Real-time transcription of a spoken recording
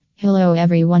Hello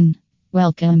everyone.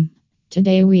 Welcome.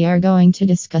 Today we are going to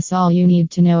discuss all you need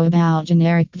to know about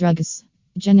generic drugs.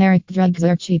 Generic drugs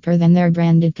are cheaper than their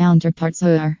branded counterparts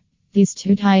are. These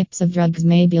two types of drugs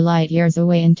may be light years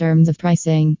away in terms of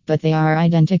pricing, but they are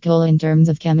identical in terms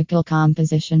of chemical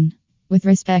composition. With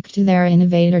respect to their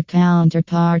innovator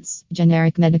counterparts,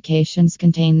 generic medications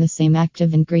contain the same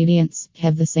active ingredients,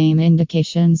 have the same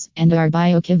indications, and are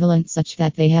bioequivalent such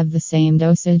that they have the same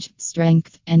dosage,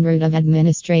 strength, and route of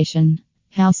administration.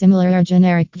 How similar are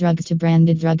generic drugs to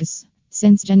branded drugs?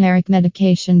 Since generic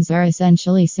medications are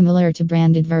essentially similar to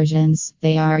branded versions,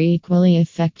 they are equally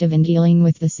effective in dealing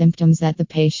with the symptoms that the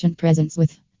patient presents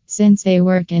with. Since they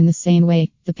work in the same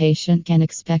way, the patient can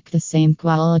expect the same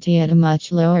quality at a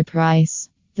much lower price.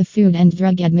 The Food and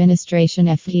Drug Administration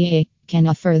 (FDA) can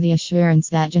offer the assurance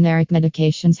that generic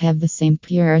medications have the same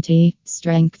purity,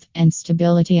 strength, and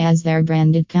stability as their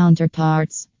branded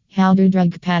counterparts. How do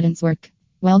drug patents work?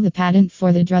 Well, the patent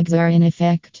for the drugs are in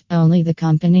effect. Only the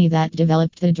company that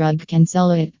developed the drug can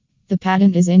sell it. The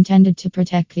patent is intended to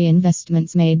protect the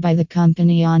investments made by the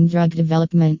company on drug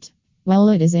development. While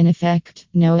it is in effect,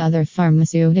 no other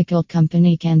pharmaceutical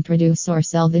company can produce or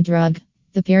sell the drug.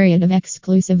 The period of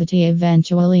exclusivity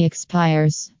eventually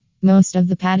expires. Most of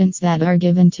the patents that are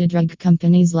given to drug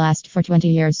companies last for 20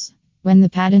 years. When the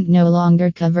patent no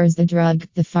longer covers the drug,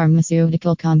 the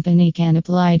pharmaceutical company can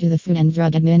apply to the Food and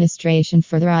Drug Administration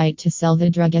for the right to sell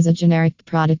the drug as a generic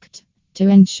product. To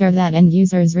ensure that end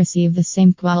users receive the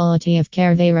same quality of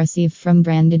care they receive from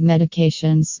branded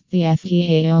medications, the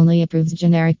FDA only approves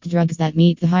generic drugs that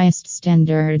meet the highest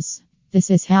standards. This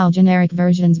is how generic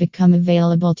versions become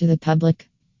available to the public.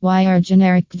 Why are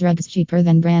generic drugs cheaper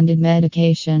than branded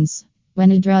medications?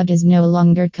 When a drug is no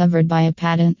longer covered by a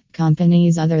patent,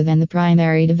 companies other than the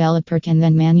primary developer can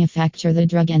then manufacture the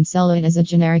drug and sell it as a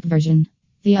generic version.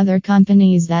 The other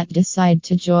companies that decide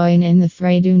to join in the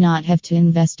fray do not have to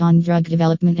invest on drug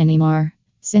development anymore.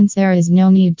 Since there is no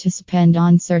need to spend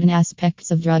on certain aspects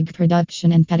of drug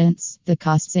production and patents, the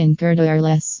costs incurred are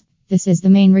less. This is the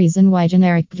main reason why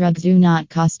generic drugs do not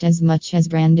cost as much as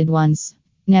branded ones.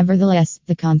 Nevertheless,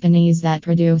 the companies that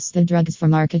produce the drugs for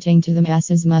marketing to the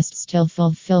masses must still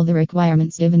fulfill the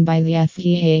requirements given by the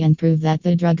FDA and prove that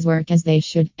the drugs work as they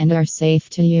should and are safe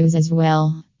to use as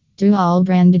well. Do all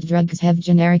branded drugs have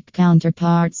generic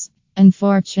counterparts?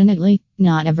 Unfortunately,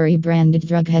 not every branded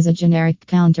drug has a generic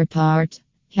counterpart.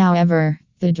 However,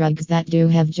 the drugs that do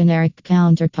have generic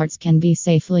counterparts can be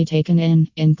safely taken in,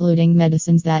 including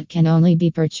medicines that can only be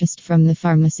purchased from the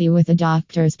pharmacy with a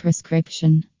doctor's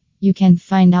prescription. You can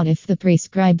find out if the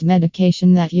prescribed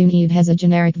medication that you need has a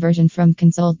generic version from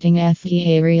consulting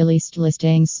FDA released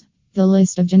listings. The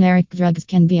list of generic drugs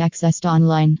can be accessed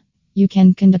online. You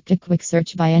can conduct a quick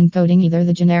search by encoding either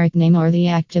the generic name or the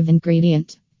active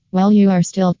ingredient. While you are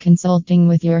still consulting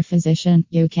with your physician,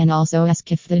 you can also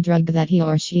ask if the drug that he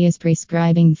or she is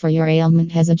prescribing for your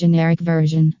ailment has a generic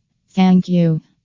version. Thank you.